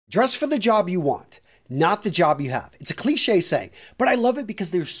Dress for the job you want, not the job you have. It's a cliche saying, but I love it because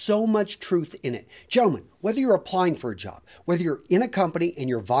there's so much truth in it. Gentlemen, whether you're applying for a job, whether you're in a company and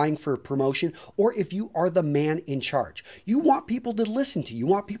you're vying for a promotion, or if you are the man in charge, you want people to listen to you. You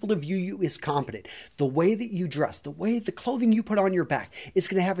want people to view you as competent. The way that you dress, the way the clothing you put on your back is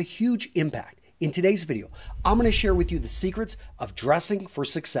going to have a huge impact. In today's video, I'm going to share with you the secrets of dressing for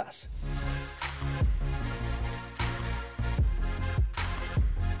success.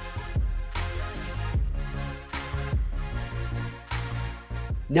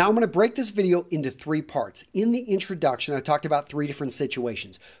 Now I'm going to break this video into three parts. In the introduction, I talked about three different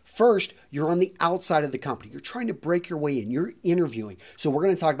situations. First, you're on the outside of the company. You're trying to break your way in. You're interviewing. So we're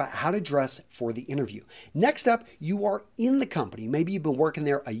going to talk about how to dress for the interview. Next up, you are in the company. Maybe you've been working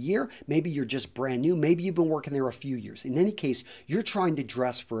there a year. Maybe you're just brand new. Maybe you've been working there a few years. In any case, you're trying to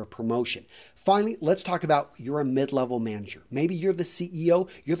dress for a promotion. Finally, let's talk about you're a mid-level manager. Maybe you're the CEO.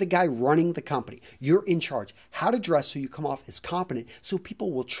 You're the guy running the company. You're in charge. How to dress so you come off as competent so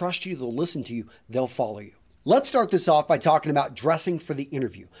people will trust you, they'll listen to you, they'll follow you. Let's start this off by talking about dressing for the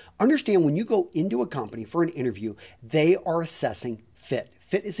interview. Understand when you go into a company for an interview, they are assessing fit.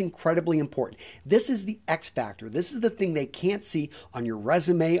 Fit is incredibly important. This is the X factor. This is the thing they can't see on your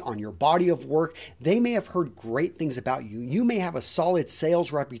resume, on your body of work. They may have heard great things about you. You may have a solid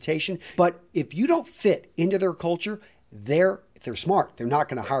sales reputation, but if you don't fit into their culture, if they're smart, they're not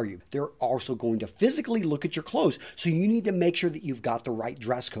going to hire you. They're also going to physically look at your clothes. So you need to make sure that you've got the right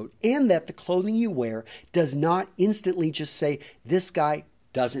dress code and that the clothing you wear does not instantly just say, this guy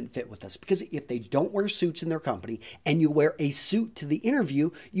doesn't fit with us. Because if they don't wear suits in their company and you wear a suit to the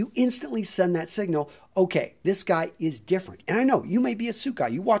interview, you instantly send that signal, okay, this guy is different. And I know you may be a suit guy.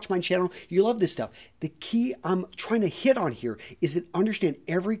 You watch my channel, you love this stuff. The key I'm trying to hit on here is that understand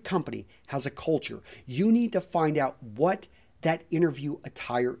every company has a culture. You need to find out what that interview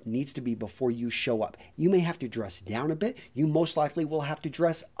attire needs to be before you show up. You may have to dress down a bit. You most likely will have to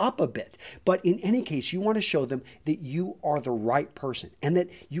dress up a bit. But in any case, you want to show them that you are the right person and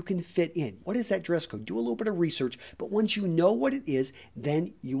that you can fit in. What is that dress code? Do a little bit of research, but once you know what it is,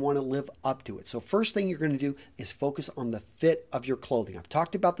 then you want to live up to it. So first thing you're going to do is focus on the fit of your clothing. I've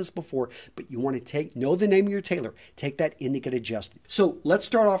talked about this before, but you want to know the name of your tailor. Take that in to get adjusted. So let's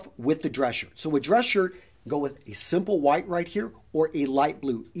start off with the dress shirt. So a dress shirt, go with a simple white right here or a light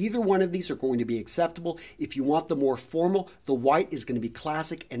blue. Either one of these are going to be acceptable. If you want the more formal, the white is going to be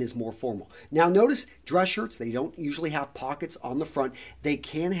classic and is more formal. Now notice dress shirts, they don't usually have pockets on the front. They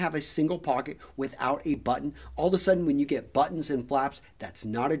can have a single pocket without a button. All of a sudden when you get buttons and flaps, that's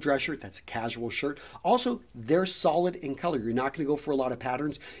not a dress shirt, that's a casual shirt. Also, they're solid in color. You're not going to go for a lot of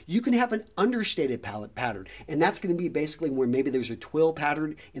patterns. You can have an understated pattern, and that's going to be basically where maybe there's a twill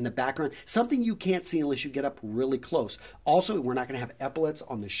pattern in the background, something you can't see unless you get up really close. Also, we're not going to have epaulets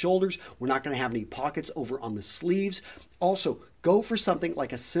on the shoulders. We're not going to have any pockets over on the sleeves. Also, go for something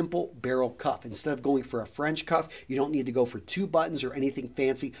like a simple barrel cuff. Instead of going for a French cuff, you don't need to go for two buttons or anything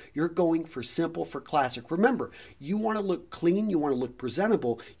fancy. You're going for simple, for classic. Remember, you want to look clean, you want to look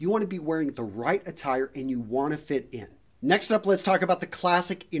presentable, you want to be wearing the right attire, and you want to fit in. Next up, let's talk about the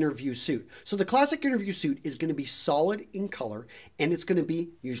classic interview suit. So the classic interview suit is going to be solid in color, and it's going to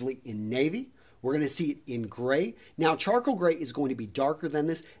be usually in navy. We're going to see it in gray. Now, charcoal gray is going to be darker than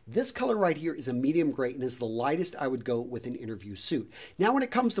this. This color right here is a medium gray and is the lightest I would go with an interview suit. Now, when it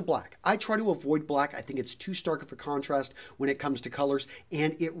comes to black, I try to avoid black. I think it's too stark of a contrast when it comes to colors,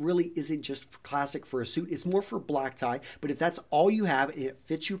 and it really isn't just classic for a suit. It's more for black tie, but if that's all you have and it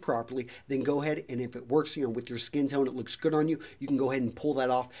fits you properly, then go ahead, and if it works, with your skin tone, it looks good on you, you can go ahead and pull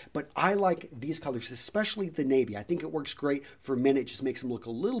that off. But I like these colors, especially the navy. I think it works great for men. It just makes them look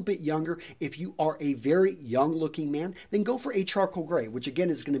a little bit younger. If you are a very young looking man, then go for a charcoal gray, which again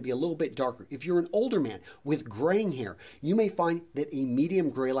is going to be a little bit darker. If you're an older man with graying hair, you may find that a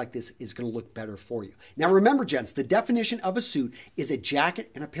medium gray like this is going to look better for you. Now remember, gents, the definition of a suit is a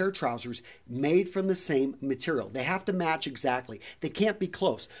jacket and a pair of trousers made from the same material. They have to match exactly. They can't be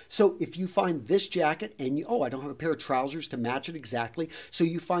close. So if you find this jacket and I don't have a pair of trousers to match it exactly, so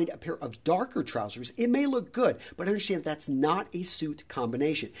you find a pair of darker trousers, it may look good, but understand that's not a suit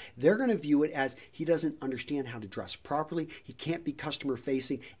combination. They're going to view it as he doesn't understand how to dress properly. He can't be customer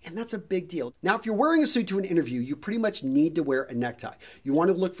facing, and that's a big deal. Now, if you're wearing a suit to an interview, you pretty much need to wear a necktie. You want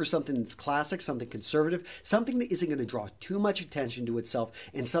to look for something that's classic, something conservative, something that isn't going to draw too much attention to itself,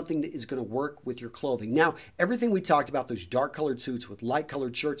 and something that is going to work with your clothing. Now, everything we talked about, those dark colored suits with light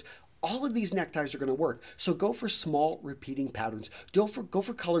colored shirts, all of these neckties are going to work. So go for small repeating patterns. Go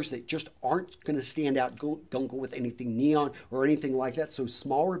for colors that just aren't going to stand out. Don't go with anything neon or anything like that. So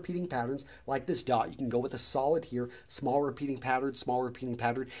small repeating patterns like this dot. You can go with a solid here, small repeating pattern, small repeating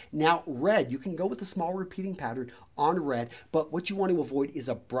pattern. Now red, you can go with a small repeating pattern on red, but what you want to avoid is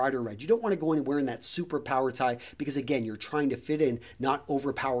a brighter red. You don't want to go in wearing that super power tie because again, you're trying to fit in, not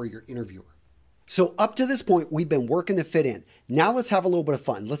overpower your interviewer. So up to this point, we've been working to fit in. Now let's have a little bit of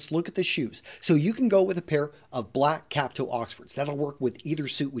fun. Let's look at the shoes. So you can go with a pair of black cap-toe Oxfords. That'll work with either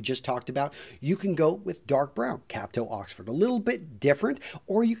suit we just talked about. You can go with dark brown cap-toe Oxford, a little bit different,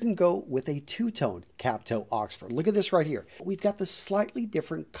 or you can go with a two-tone cap-toe Oxford. Look at this right here. We've got the slightly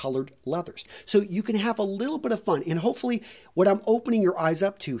different colored leathers. So you can have a little bit of fun. And hopefully what I'm opening your eyes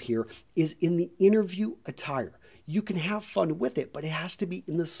up to here is in the interview attire. You can have fun with it, but it has to be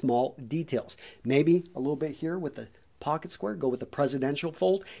in the small details. Maybe a little bit here with the pocket square, go with the presidential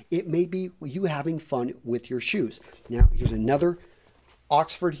fold. It may be you having fun with your shoes. Now, here's another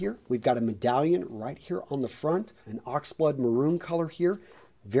Oxford here. We've got a medallion right here on the front, an oxblood maroon color here.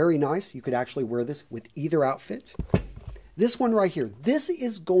 Very nice. You could actually wear this with either outfit. This one right here, this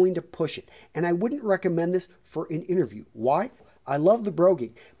is going to push it. And I wouldn't recommend this for an interview. Why? I love the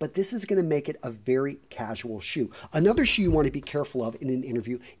broguing, but this is going to make it a very casual shoe. Another shoe you want to be careful of in an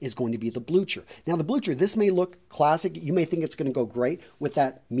interview is going to be the Blucher. Now the Blucher, this may look classic. You may think it's going to go great with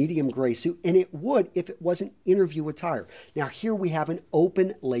that medium gray suit, and it would if it wasn't interview attire. Now here we have an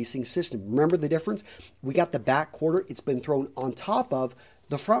open lacing system. Remember the difference? We got the back quarter. It's been thrown on top of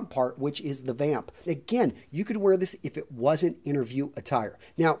the front part, which is the vamp. Again, you could wear this if it wasn't interview attire.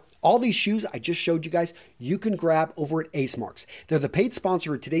 Now, all these shoes I just showed you guys, you can grab over at Ace Marks. They're the paid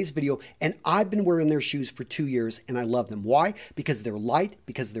sponsor of today's video, and I've been wearing their shoes for 2 years, and I love them. Why? Because they're light,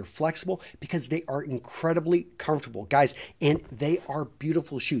 because they're flexible, because they are incredibly comfortable, guys, and they are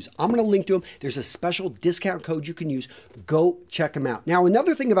beautiful shoes. I'm gonna link to them. There's a special discount code you can use. Go check them out. Now,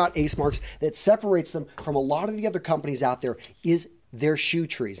 another thing about Ace Marks that separates them from a lot of the other companies out there is their shoe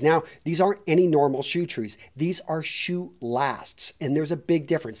trees. Now, these aren't any normal shoe trees. These are shoe lasts, and there's a big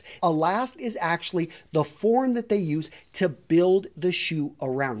difference. A last is actually the form that they use to build the shoe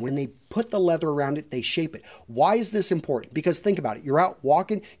around. When they put the leather around it, they shape it. Why is this important? Because think about it. You're out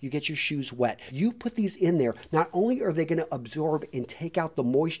walking, you get your shoes wet. You put these in there, not only are they going to absorb and take out the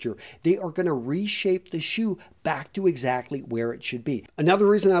moisture, they are going to reshape the shoe back to exactly where it should be. Another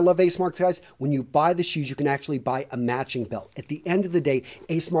reason I love Ace Marks, guys, when you buy the shoes, you can actually buy a matching belt. At the end of the day,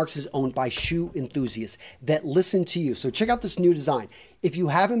 Ace Marks is owned by shoe enthusiasts that listen to you. So check out this new design. If you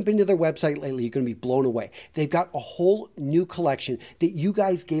haven't been to their website lately, you're going to be blown away. They've got a whole new collection that you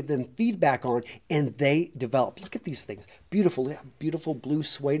guys gave them feedback on and they developed. Look at these things. Beautiful, beautiful blue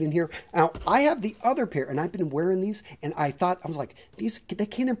suede in here. Now, I have the other pair and I've been wearing these and I was like, they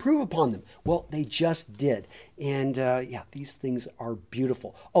can't improve upon them. Well, they just did. And yeah, these things are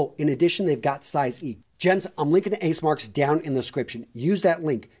beautiful. Oh, in addition, they've got size E. Gents, I'm linking to Ace Marks down in the description. Use that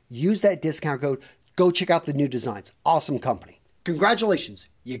link. Use that discount code. Go check out the new designs. Awesome company. Congratulations,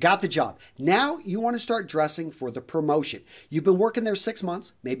 you got the job. Now you want to start dressing for the promotion. You've been working there 6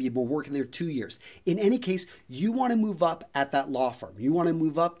 months, maybe you've been working there 2 years. In any case, you want to move up at that law firm. You want to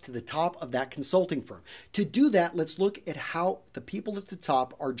move up to the top of that consulting firm. To do that, let's look at how the people at the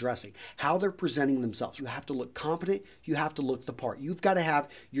top are dressing, how they're presenting themselves. You have to look competent, you have to look the part. You've got to have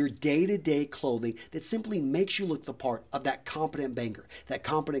your day-to-day clothing that simply makes you look the part of that competent banker, that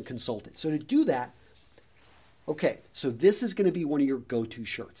competent consultant. So to do that, okay, so this is going to be one of your go-to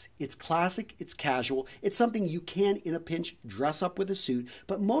shirts. It's classic, it's casual, it's something you can, in a pinch, dress up with a suit,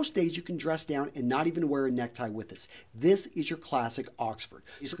 but most days you can dress down and not even wear a necktie with this. This is your classic Oxford.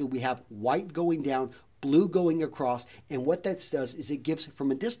 Basically, we have white going down, blue going across, and what that does is it gives,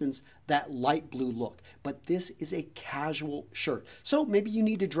 from a distance, that light blue look. But this is a casual shirt. So maybe you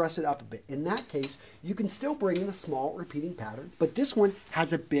need to dress it up a bit. In that case, you can still bring in a small repeating pattern, but this one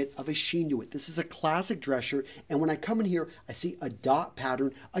has a bit of a sheen to it. This is a classic dress shirt, and when I come in here, I see a dot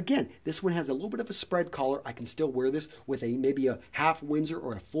pattern. Again, this one has a little bit of a spread collar. I can still wear this with maybe a half Windsor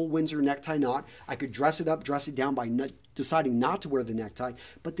or a full Windsor necktie knot. I could dress it up, dress it down by deciding not to wear the necktie,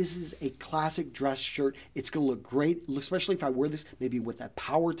 but this is a classic dress shirt. It's going to look great, especially if I wear this maybe with a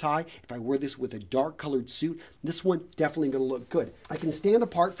power tie, if I wear this with a dark colored suit. This one definitely going to look good. I can stand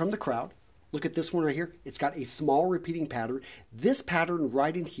apart from the crowd. Look at this one right here. It's got a small repeating pattern. This pattern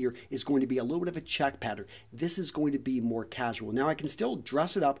right in here is going to be a little bit of a check pattern. This is going to be more casual. Now I can still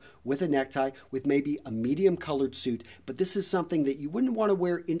dress it up with a necktie, with maybe a medium colored suit, but this is something that you wouldn't want to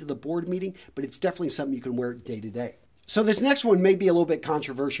wear into the board meeting, but it's definitely something you can wear day to day. So this next one may be a little bit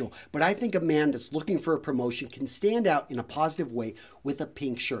controversial, but I think a man that's looking for a promotion can stand out in a positive way with a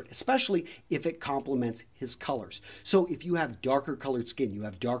pink shirt, especially if it complements his colors. So if you have darker colored skin, you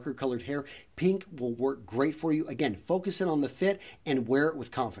have darker colored hair, pink will work great for you. Again, focus in on the fit and wear it with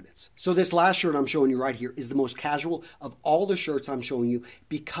confidence. So this last shirt I'm showing you right here is the most casual of all the shirts I'm showing you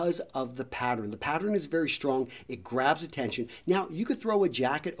because of the pattern. The pattern is very strong. It grabs attention. Now, you could throw a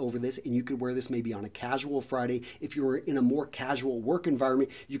jacket over this and you could wear this maybe on a casual Friday. If you were in a more casual work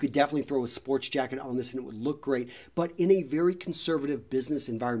environment, you could definitely throw a sports jacket on this and it would look great. But in a very conservative business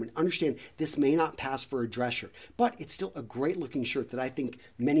environment, understand this may not pass for a dress shirt, but it's still a great looking shirt that I think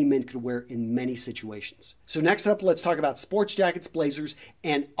many men could wear in many situations. So next up, let's talk about sports jackets, blazers,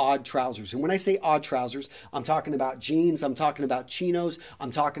 and odd trousers. And when I say odd trousers, I'm talking about jeans, I'm talking about chinos,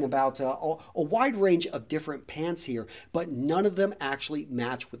 I'm talking about a wide range of different pants here, but none of them actually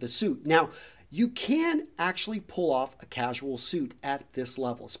match with a suit. Now, you can actually pull off a casual suit at this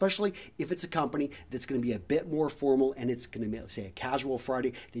level, especially if it's a company that's going to be a bit more formal and it's going to be, say, a casual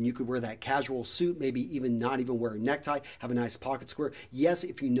Friday. Then you could wear that casual suit, maybe even not even wear a necktie, have a nice pocket square. Yes,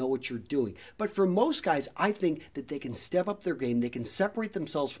 if you know what you're doing. But for most guys, I think that they can step up their game. They can separate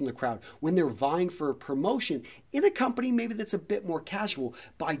themselves from the crowd when they're vying for a promotion in a company maybe that's a bit more casual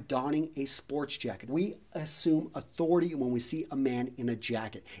by donning a sports jacket. We assume authority when we see a man in a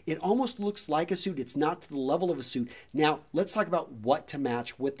jacket. It almost looks like a suit. It's not to the level of a suit. Now, let's talk about what to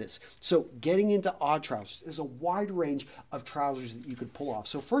match with this. So getting into odd trousers, there's a wide range of trousers that you could pull off.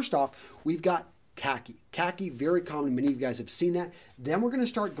 So first off, we've got khaki. Khaki, very common. Many of you guys have seen that. Then we're going to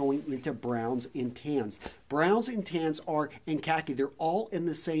start going into browns and tans. Browns and tans and khaki, they're all in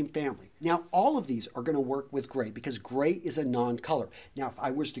the same family. Now, all of these are going to work with gray because gray is a non-color. Now, if I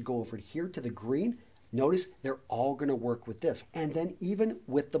was to go over here to the green, notice they're all going to work with this. And then even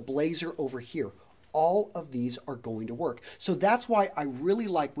with the blazer over here, all of these are going to work. So that's why I really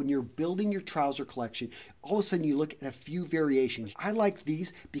like when you're building your trouser collection, all of a sudden you look at a few variations. I like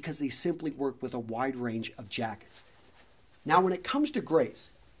these because they simply work with a wide range of jackets. Now, when it comes to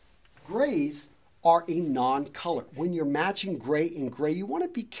grays are a non-color. When you're matching gray and gray, you want to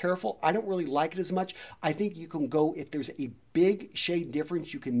be careful. I don't really like it as much. I think you can go, if there's a big shade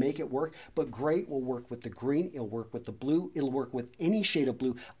difference, you can make it work, but gray will work with the green, it'll work with the blue, it'll work with any shade of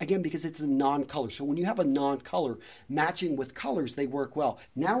blue, again, because it's a non-color. So when you have a non-color matching with colors, they work well.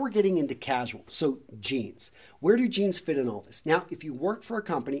 Now we're getting into casual, so jeans. Where do jeans fit in all this? Now, if you work for a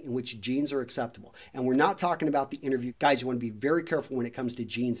company in which jeans are acceptable, and we're not talking about the interview, guys, you want to be very careful when it comes to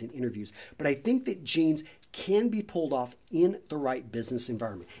jeans in interviews, but I think that jeans can be pulled off in the right business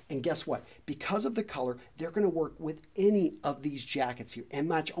environment. And guess what? Because of the color, they're going to work with any of these jackets here and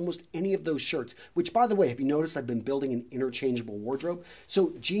match almost any of those shirts, which, by the way, have you noticed I've been building an interchangeable wardrobe?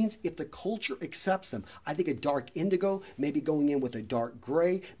 So jeans, if the culture accepts them, I think a dark indigo, maybe going in with a dark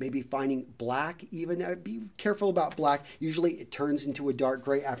gray, maybe finding black even. Be careful about black. Usually it turns into a dark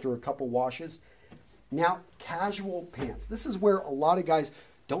gray after a couple washes. Now, casual pants. This is where a lot of guys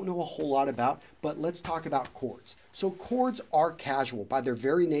don't know a whole lot about, but let's talk about cords. So cords are casual by their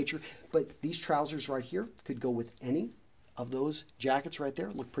very nature, but these trousers right here could go with any of those jackets right there.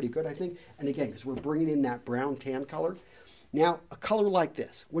 Look pretty good, I think. And again, because we're bringing in that brown tan color. Now, a color like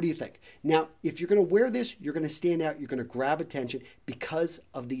this, what do you think? Now, if you're going to wear this, you're going to stand out, you're going to grab attention because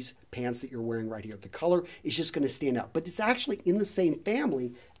of these pants that you're wearing right here. The color is just going to stand out, but it's actually in the same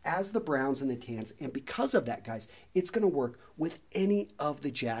family as the browns and the tans, and because of that, guys, it's going to work with any of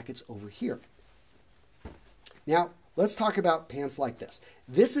the jackets over here. Now, let's talk about pants like this.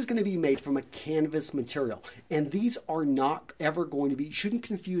 This is going to be made from a canvas material, and these are not ever going to be, you shouldn't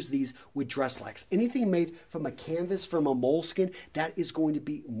confuse these with dress slacks. Anything made from a canvas, from a moleskin, that is going to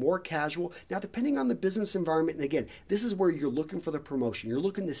be more casual. Now, depending on the business environment, and again, this is where you're looking for the promotion. You're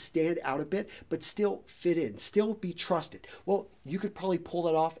looking to stand out a bit, but still fit in, still be trusted. Well, you could probably pull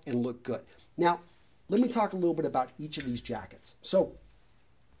that off and look good. Now, let me talk a little bit about each of these jackets. So,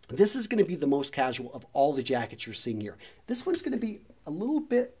 this is going to be the most casual of all the jackets you're seeing here. This one's going to be a little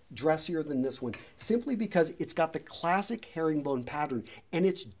bit dressier than this one, simply because it's got the classic herringbone pattern and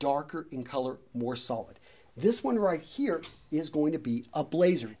it's darker in color, more solid. This one right here is going to be a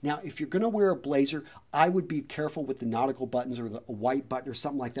blazer. Now, if you're going to wear a blazer, I would be careful with the nautical buttons or a white button or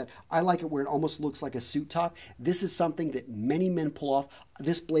something like that. I like it where it almost looks like a suit top. This is something that many men pull off.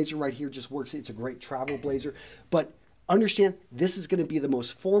 This blazer right here just works. It's a great travel blazer, but understand, this is going to be the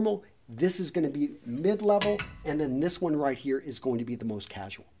most formal, this is going to be mid-level, and then this one right here is going to be the most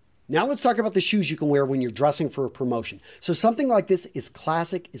casual. Now let's talk about the shoes you can wear when you're dressing for a promotion. So something like this is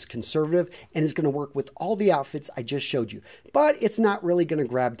classic, is conservative, and is going to work with all the outfits I just showed you. But it's not really going to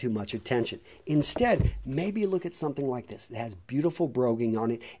grab too much attention. Instead, maybe look at something like this that has beautiful broguing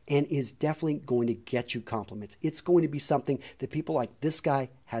on it and is definitely going to get you compliments. It's going to be something that people like, this guy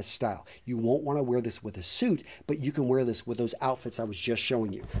has style. You won't want to wear this with a suit, but you can wear this with those outfits I was just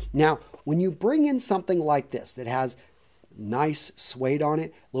showing you. Now, when you bring in something like this that has nice suede on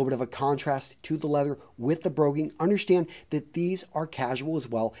it, a little bit of a contrast to the leather with the broguing, understand that these are casual as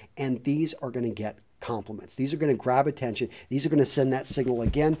well, and these are going to get compliments. These are going to grab attention. These are going to send that signal.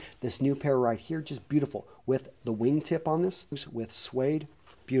 Again, this new pair right here, just beautiful with the wingtip on this, with suede,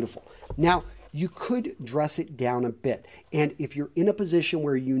 beautiful. Now, you could dress it down a bit. And if you're in a position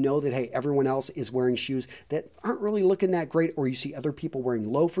where you know that, hey, everyone else is wearing shoes that aren't really looking that great, or you see other people wearing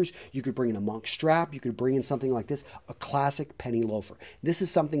loafers, you could bring in a monk strap. You could bring in something like this, a classic penny loafer. This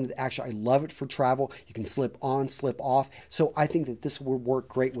is something that actually, I love it for travel. You can slip on, slip off. So I think that this would work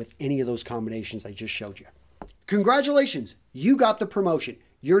great with any of those combinations I just showed you. Congratulations, you got the promotion.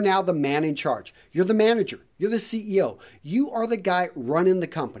 You're now the man in charge. You're the manager. You're the CEO. You are the guy running the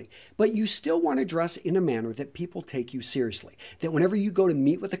company. But you still want to dress in a manner that people take you seriously. That whenever you go to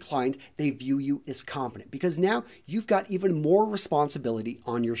meet with a client, they view you as competent. Because now you've got even more responsibility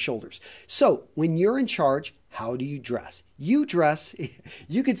on your shoulders. So when you're in charge, how do you dress? You dress,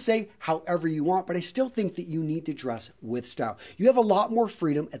 you could say however you want, but I still think that you need to dress with style. You have a lot more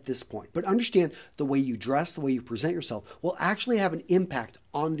freedom at this point, but understand the way you dress, the way you present yourself will actually have an impact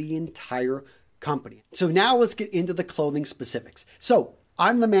on the entire company. So now let's get into the clothing specifics. So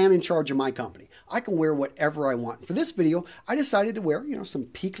I'm the man in charge of my company. I can wear whatever I want. For this video, I decided to wear, some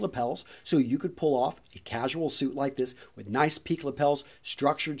peak lapels so you could pull off a casual suit like this with nice peak lapels,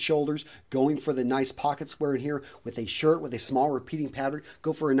 structured shoulders, going for the nice pocket square in here with a shirt with a small repeating pattern,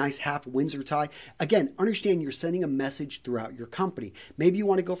 go for a nice half Windsor tie. Again, understand you're sending a message throughout your company. Maybe you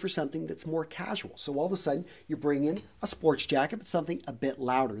want to go for something that's more casual. So all of a sudden, you bring in a sports jacket, but something a bit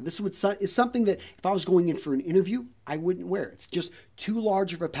louder. This is something that if I was going in for an interview, I wouldn't wear. It's just too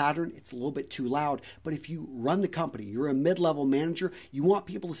large of a pattern. It's a little bit too loud. But if you run the company, you're a mid-level manager, you want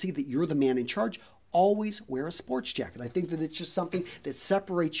people to see that you're the man in charge, always wear a sports jacket. I think that it's just something that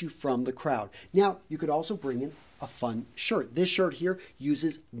separates you from the crowd. Now, you could also bring in a fun shirt. This shirt here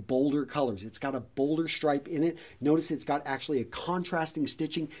uses bolder colors. It's got a bolder stripe in it. Notice it's got actually a contrasting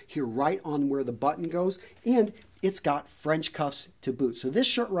stitching here right on where the button goes, and it's got French cuffs to boot. So this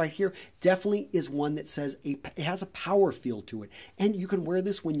shirt right here definitely is one that says it has a power feel to it, and you can wear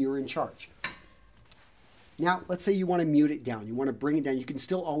this when you're in charge. Now, let's say you want to mute it down. You want to bring it down. You can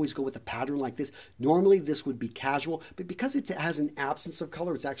still always go with a pattern like this. Normally, this would be casual, but because it has an absence of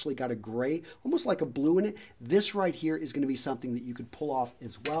color, it's actually got a gray, almost like a blue in it. This right here is going to be something that you could pull off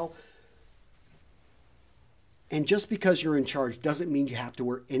as well. And just because you're in charge doesn't mean you have to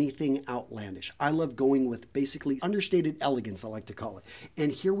wear anything outlandish. I love going with basically understated elegance, I like to call it.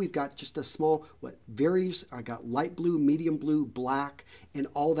 And here we've got just a small, I got light blue, medium blue, black, and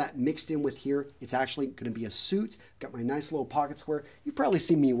all that mixed in with here. It's actually going to be a suit. Got my nice little pocket square. You've probably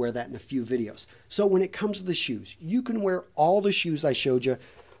seen me wear that in a few videos. So when it comes to the shoes, you can wear all the shoes I showed you.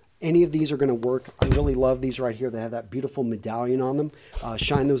 Any of these are going to work. I really love these right here. They have that beautiful medallion on them.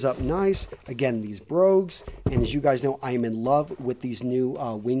 Shine those up nice. Again, these brogues. And as you guys know, I am in love with these new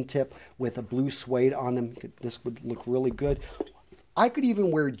wingtip with a blue suede on them. This would look really good. I could even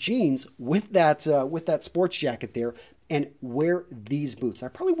wear jeans with that sports jacket there and wear these boots. I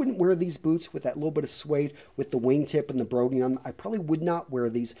probably wouldn't wear these boots with that little bit of suede with the wingtip and the broguing on them. I probably would not wear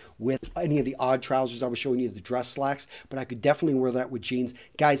these with any of the odd trousers I was showing you, the dress slacks, but I could definitely wear that with jeans.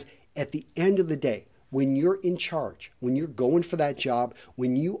 Guys, at the end of the day, when you're in charge, when you're going for that job,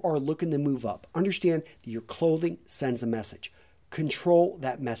 when you are looking to move up, understand that your clothing sends a message. Control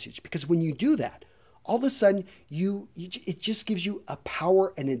that message, because when you do that, all of a sudden, it just gives you a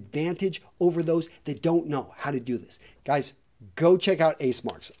power and advantage over those that don't know how to do this. Guys, go check out Ace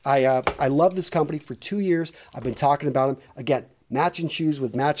Marks. I love this company for 2 years. I've been talking about them. Again, matching shoes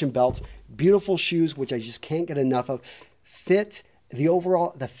with matching belts. Beautiful shoes, which I just can't get enough of. Fit.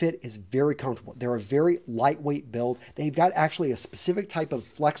 The fit is very comfortable. They're a very lightweight build. They've got actually a specific type of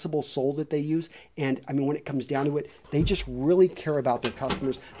flexible sole that they use. And I mean, when it comes down to it, they just really care about their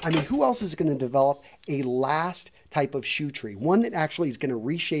customers. I mean, who else is going to develop a last type of shoe tree? One that actually is going to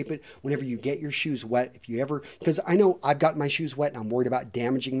reshape it whenever you get your shoes wet. If you ever, because I know I've got my shoes wet and I'm worried about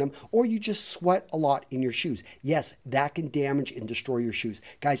damaging them, or you just sweat a lot in your shoes. Yes, that can damage and destroy your shoes.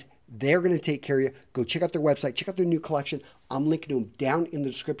 Guys, they're going to take care of you. Go check out their website. Check out their new collection. I'm linking them down in the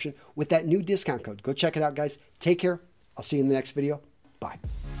description with that new discount code. Go check it out, guys. Take care. I'll see you in the next video. Bye.